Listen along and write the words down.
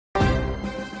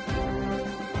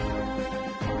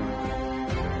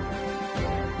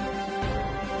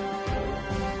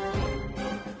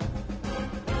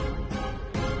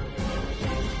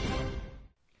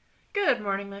Good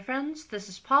morning, my friends. This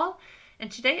is Paul, and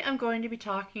today I'm going to be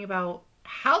talking about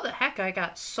how the heck I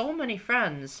got so many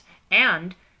friends,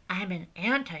 and I'm an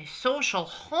antisocial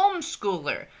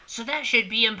homeschooler, so that should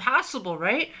be impossible,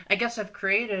 right? I guess I've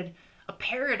created a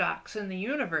paradox in the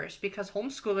universe because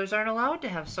homeschoolers aren't allowed to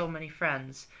have so many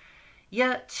friends.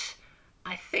 Yet,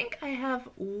 I think I have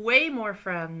way more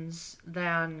friends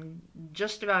than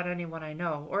just about anyone I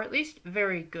know, or at least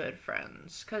very good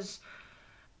friends, because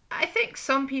I think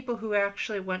some people who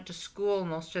actually went to school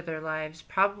most of their lives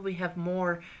probably have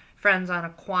more friends on a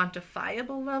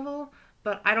quantifiable level,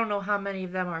 but I don't know how many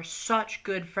of them are such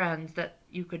good friends that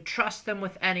you could trust them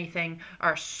with anything,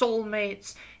 are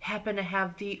soulmates, happen to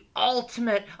have the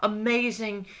ultimate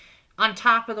amazing on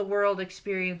top of the world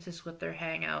experiences with their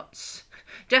hangouts.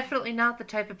 Definitely not the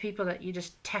type of people that you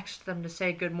just text them to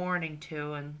say good morning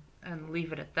to and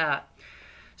leave it at that.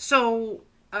 So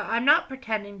I'm not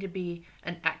pretending to be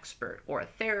an expert or a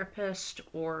therapist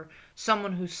or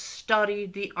someone who's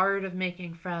studied the art of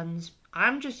making friends.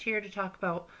 I'm just here to talk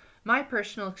about my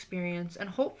personal experience, and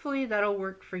hopefully that'll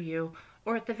work for you,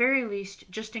 or at the very least,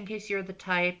 just in case you're the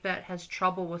type that has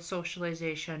trouble with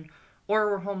socialization or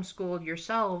were homeschooled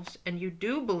yourselves and you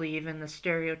do believe in the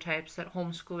stereotypes that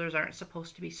homeschoolers aren't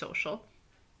supposed to be social.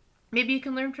 Maybe you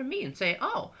can learn from me and say,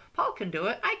 oh, Paul can do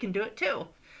it, I can do it too.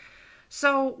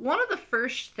 So one of the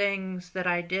first things that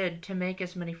I did to make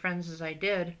as many friends as I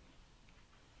did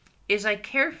is I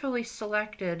carefully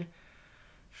selected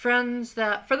friends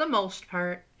that, for the most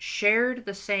part, shared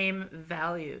the same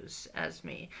values as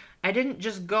me. I didn't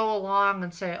just go along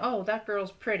and say, oh, that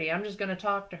girl's pretty, I'm just going to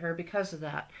talk to her because of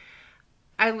that.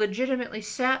 I legitimately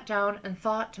sat down and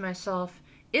thought to myself,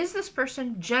 is this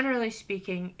person, generally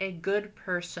speaking, a good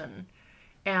person?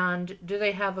 And do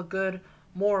they have a good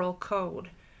moral code?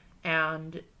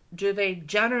 And do they,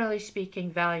 generally speaking,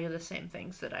 value the same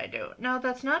things that I do? Now,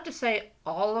 that's not to say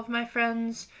all of my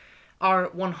friends are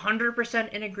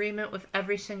 100% in agreement with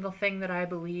every single thing that I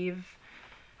believe.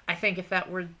 I think if that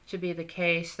were to be the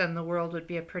case, then the world would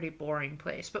be a pretty boring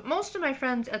place. But most of my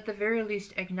friends, at the very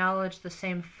least, acknowledge the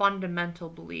same fundamental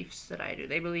beliefs that I do.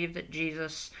 They believe that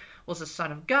Jesus was the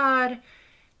Son of God.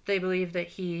 They believe that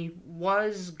he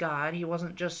was God. He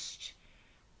wasn't just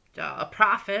a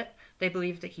prophet. They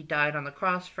believe that he died on the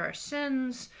cross for our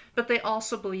sins, but they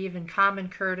also believe in common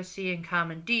courtesy and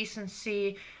common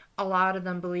decency. A lot of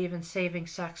them believe in saving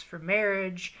sex for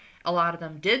marriage. A lot of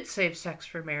them did save sex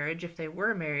for marriage if they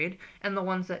were married, and the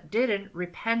ones that didn't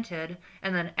repented,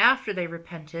 and then after they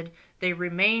repented, they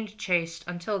remained chaste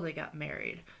until they got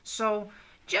married. So,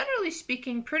 generally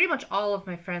speaking, pretty much all of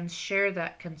my friends share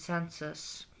that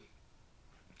consensus.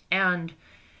 And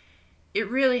it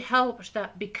really helped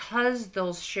that because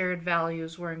those shared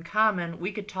values were in common,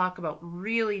 we could talk about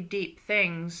really deep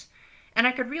things, and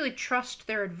I could really trust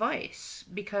their advice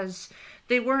because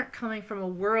they weren't coming from a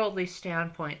worldly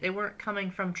standpoint. They weren't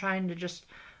coming from trying to just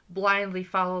blindly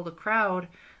follow the crowd.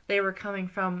 They were coming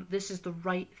from, this is the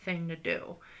right thing to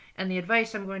do. And the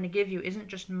advice I'm going to give you isn't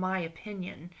just my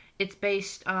opinion. It's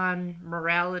based on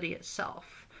morality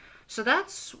itself. So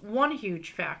that's one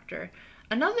huge factor.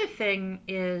 Another thing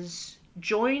is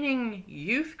joining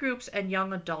youth groups and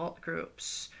young adult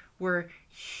groups were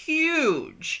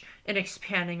huge in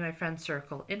expanding my friend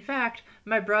circle. In fact,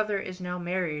 my brother is now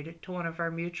married to one of our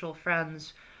mutual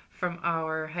friends from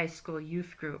our high school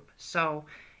youth group. So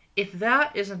if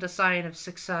that isn't a sign of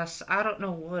success, I don't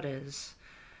know what is.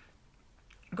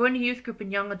 Going to youth group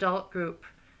and young adult group,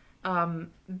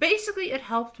 basically it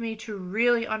helped me to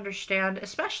really understand,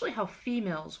 especially how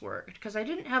females worked, because I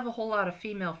didn't have a whole lot of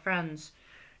female friends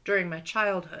during my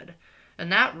childhood,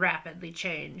 and that rapidly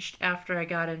changed after I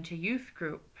got into youth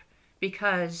group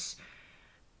because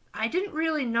I didn't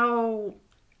really know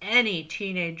any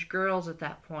teenage girls at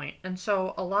that point, and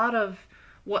so a lot of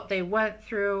what they went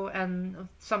through and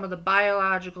some of the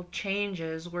biological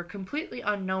changes were completely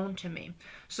unknown to me.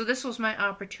 So this was my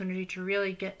opportunity to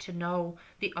really get to know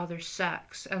the other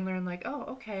sex and learn like, oh,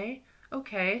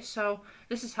 okay, so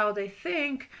this is how they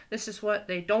think, this is what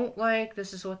they don't like,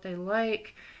 this is what they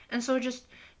like. And so just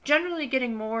generally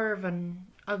getting more of an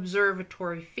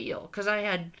observatory feel, because I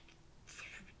had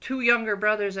two younger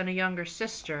brothers and a younger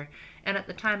sister, and at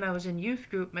the time I was in youth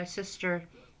group, my sister,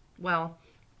 well,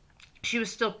 she was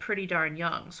still pretty darn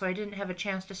young, so I didn't have a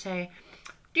chance to say,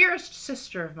 dearest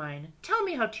sister of mine, tell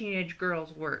me how teenage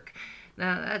girls work.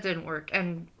 That didn't work,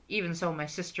 and even so, my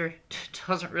sister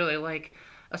doesn't really like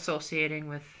associating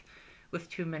with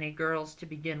too many girls to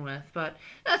begin with, but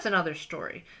that's another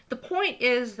story. The point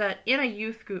is that in a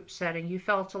youth group setting, you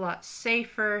felt a lot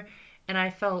safer, and I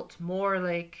felt more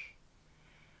like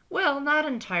Well, not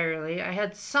entirely. I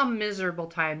had some miserable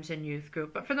times in youth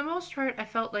group, but for the most part, I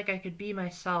felt like I could be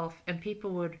myself and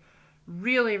people would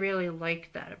really, really like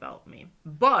that about me.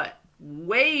 But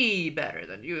way better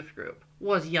than youth group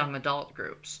was young adult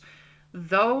groups.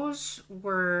 Those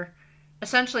were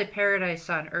essentially paradise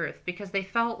on earth because they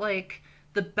felt like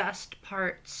the best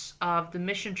parts of the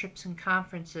mission trips and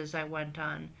conferences I went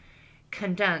on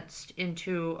condensed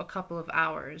into a couple of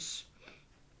hours.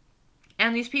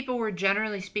 And these people were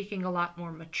generally speaking a lot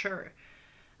more mature.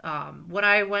 When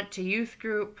I went to youth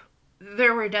group,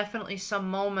 there were definitely some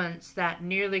moments that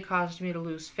nearly caused me to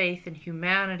lose faith in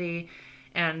humanity,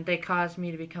 and they caused me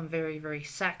to become very, very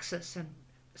sexist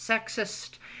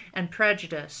and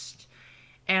prejudiced.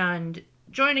 And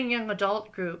joining young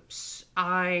adult groups,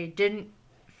 I didn't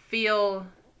feel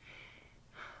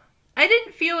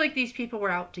like these people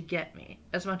were out to get me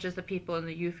as much as the people in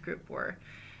the youth group were.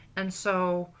 And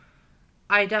so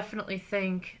I definitely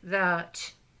think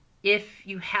that if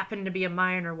you happen to be a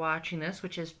minor watching this,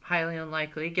 which is highly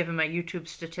unlikely given my YouTube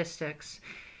statistics,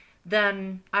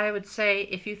 then I would say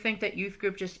if you think that youth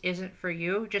group just isn't for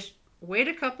you, just wait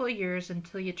a couple of years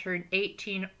until you turn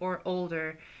 18 or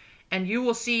older, and you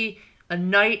will see a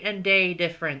night and day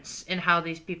difference in how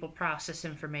these people process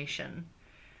information.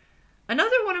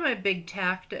 Another one of my big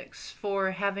tactics for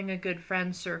having a good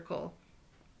friend circle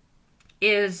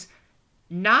is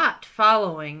not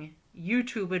following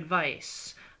YouTube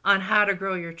advice on how to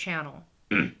grow your channel.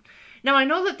 Now, I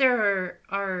know that there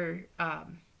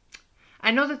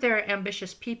are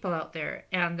ambitious people out there,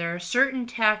 and there are certain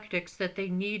tactics that they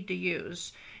need to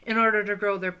use in order to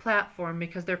grow their platform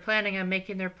because they're planning on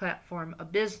making their platform a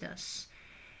business.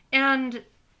 And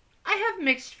I have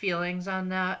mixed feelings on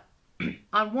that.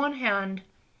 On one hand,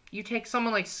 you take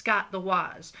someone like Scott the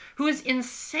Woz, who is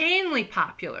insanely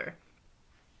popular,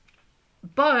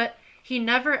 but he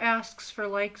never asks for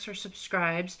likes or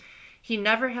subscribes. He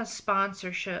never has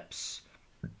sponsorships.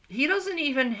 He doesn't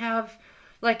even have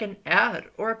like an ad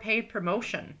or a paid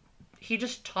promotion. He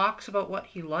just talks about what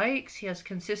he likes. He has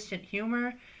consistent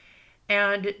humor.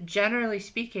 And generally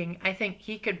speaking, I think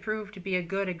he could prove to be a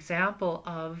good example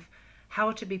of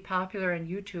how to be popular on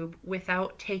YouTube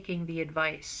without taking the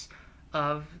advice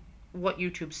of what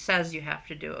YouTube says you have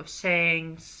to do, of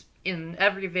saying in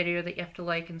every video that you have to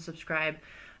like and subscribe.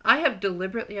 I have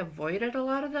deliberately avoided a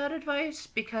lot of that advice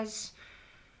because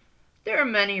there are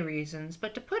many reasons,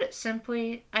 but to put it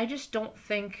simply, I just don't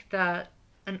think that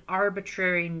an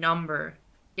arbitrary number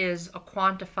is a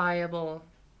quantifiable.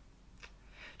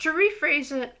 To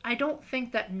rephrase it, I don't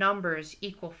think that numbers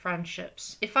equal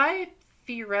friendships. If I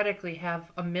theoretically have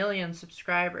 1 million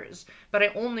subscribers, but I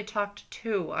only talk to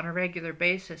 2 on a regular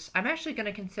basis, I'm actually going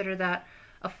to consider that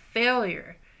a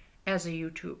failure as a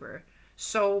YouTuber.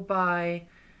 So by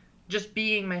just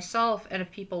being myself, and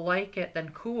if people like it, then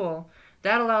cool,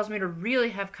 that allows me to really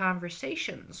have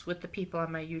conversations with the people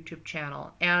on my YouTube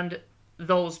channel. And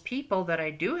those people that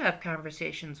I do have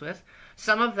conversations with,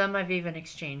 some of them I've even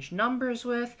exchanged numbers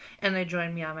with, and they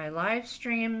join me on my live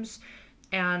streams,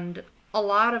 and a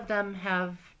lot of them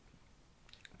have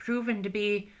proven to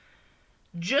be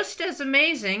just as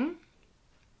amazing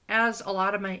as a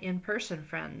lot of my in-person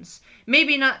friends.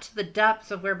 Maybe not to the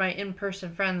depths of where my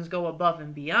in-person friends go above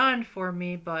and beyond for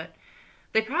me, but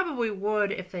they probably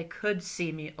would if they could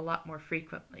see me a lot more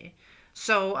frequently.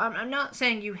 So I'm not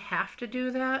saying you have to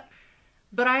do that,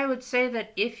 but I would say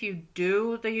that if you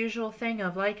do the usual thing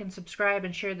of like and subscribe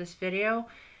and share this video,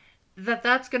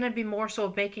 that's going to be more so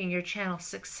of making your channel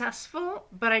successful,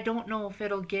 but I don't know if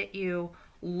it'll get you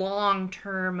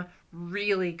long-term,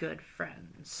 really good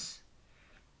friends.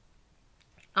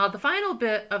 The final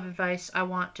bit of advice I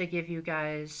want to give you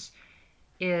guys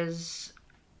is,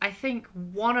 I think,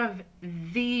 one of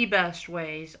the best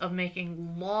ways of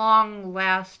making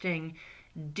long-lasting,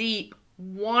 deep,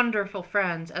 wonderful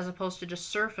friends, as opposed to just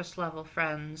surface-level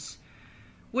friends,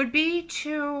 would be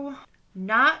to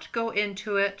not go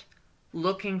into it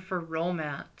looking for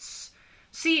romance.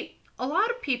 See, a lot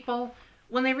of people,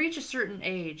 when they reach a certain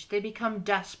age, they become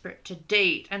desperate to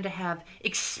date and to have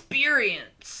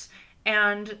experience.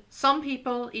 And some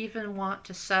people even want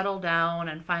to settle down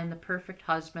and find the perfect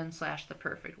husband / the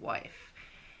perfect wife.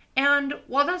 And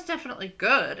while that's definitely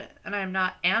good, and I'm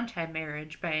not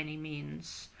anti-marriage by any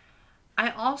means,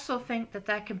 I also think that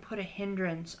that can put a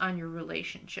hindrance on your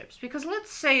relationships. Because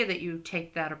let's say that you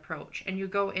take that approach and you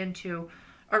go into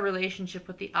a relationship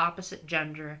with the opposite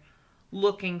gender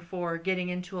looking for getting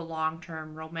into a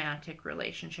long-term romantic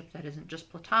relationship that isn't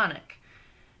just platonic.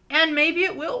 And maybe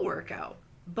it will work out.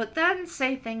 But then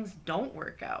say things don't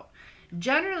work out.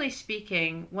 Generally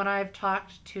speaking, when I've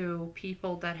talked to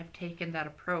people that have taken that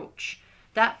approach,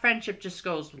 that friendship just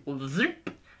goes zip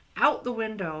out the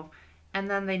window, and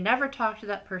then they never talk to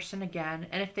that person again.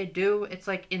 And if they do, it's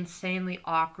like insanely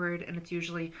awkward, and it's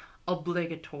usually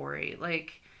obligatory.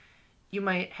 Like, you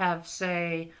might have,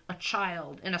 say, a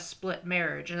child in a split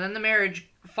marriage, and then the marriage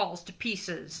falls to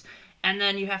pieces, and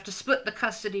then you have to split the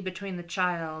custody between the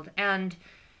child. And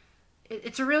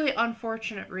it's a really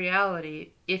unfortunate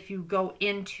reality if you go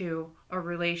into a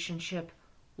relationship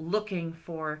looking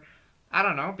for, I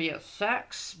don't know, be it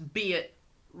sex, be it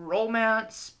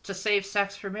romance, to save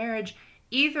sex for marriage.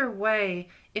 Either way,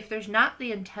 if there's not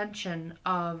the intention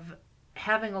of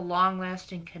having a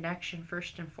long-lasting connection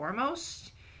first and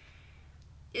foremost,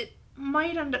 it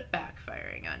might end up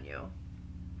backfiring on you.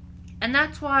 And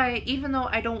that's why, even though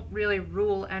I don't really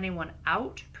rule anyone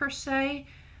out per se,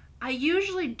 I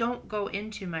usually don't go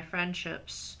into my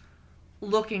friendships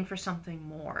looking for something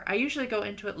more. I usually go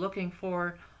into it looking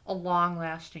for a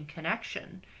long-lasting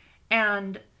connection.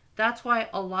 And that's why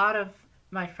a lot of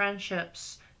my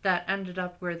friendships that ended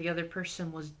up where the other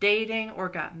person was dating or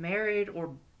got married or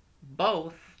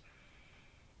both,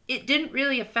 it didn't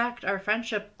really affect our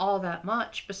friendship all that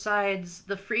much, besides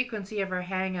the frequency of our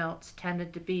hangouts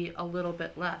tended to be a little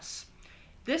bit less.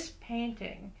 This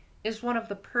painting is one of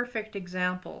the perfect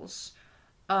examples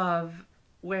of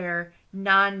where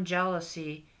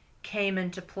non-jealousy came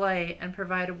into play and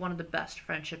provided one of the best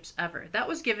friendships ever. That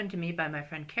was given to me by my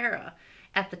friend Kara.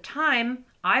 At the time,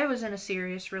 I was in a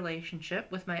serious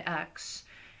relationship with my ex,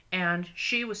 and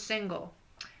she was single.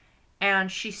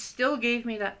 And she still gave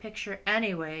me that picture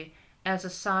anyway as a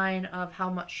sign of how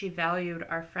much she valued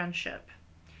our friendship.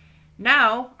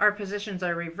 Now, our positions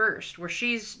are reversed, where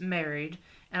she's married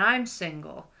and I'm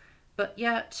single, but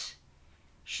yet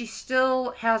she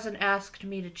still hasn't asked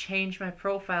me to change my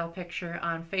profile picture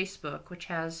on Facebook, which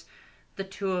has the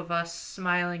two of us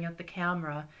smiling at the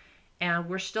camera, and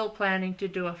we're still planning to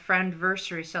do a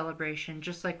friendversary celebration,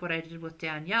 just like what I did with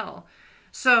Danielle.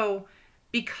 So,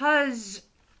 because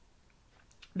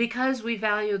we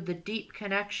valued the deep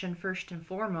connection first and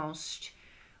foremost,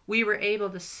 we were able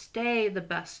to stay the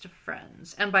best of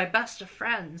friends. And by best of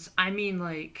friends, I mean,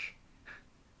 like,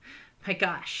 my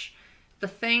gosh, the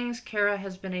things Kara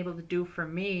has been able to do for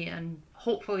me, and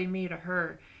hopefully me to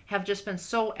her, have just been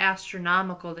so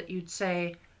astronomical that you'd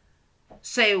say,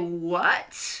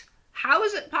 what? How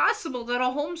is it possible that a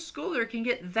homeschooler can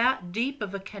get that deep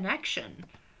of a connection?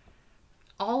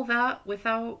 All that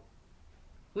without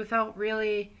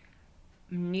really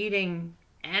needing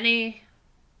any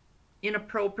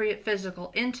inappropriate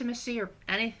physical intimacy or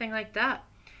anything like that.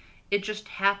 It just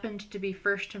happened to be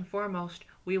first and foremost,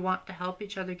 we want to help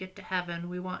each other get to heaven.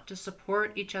 We want to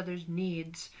support each other's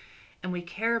needs. And we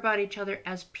care about each other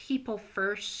as people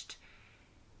first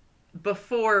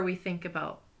before we think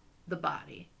about the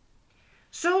body.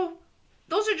 So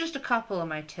those are just a couple of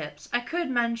my tips. I could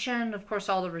mention, of course,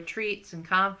 all the retreats and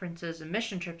conferences and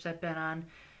mission trips I've been on,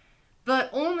 but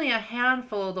only a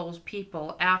handful of those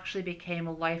people actually became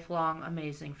lifelong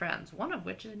amazing friends, one of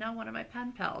which is now one of my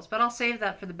pen pals. But I'll save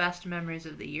that for the best memories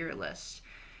of the year list.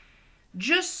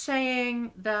 Just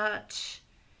saying that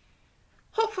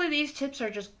hopefully these tips are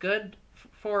just good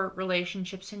for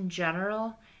relationships in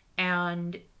general,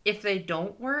 and if they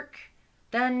don't work,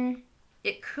 then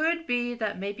it could be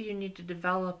that maybe you need to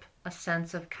develop a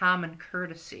sense of common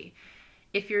courtesy.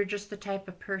 If you're just the type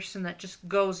of person that just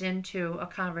goes into a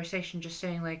conversation just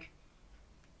saying like,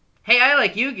 hey, I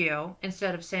like Yu-Gi-Oh!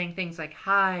 Instead of saying things like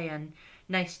hi and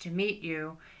nice to meet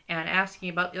you and asking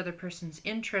about the other person's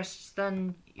interests,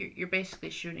 then you're basically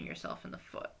shooting yourself in the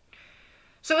foot.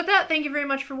 So with that, thank you very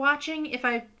much for watching. If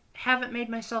I haven't made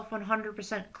myself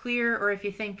 100% clear, or if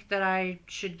you think that I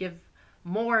should give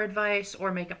more advice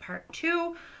or make a part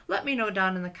 2, let me know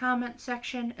down in the comment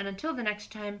section. And until the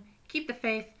next time, keep the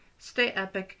faith, stay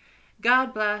epic,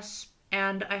 God bless,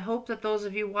 and I hope that those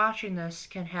of you watching this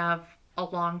can have a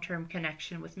long-term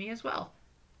connection with me as well.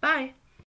 Bye!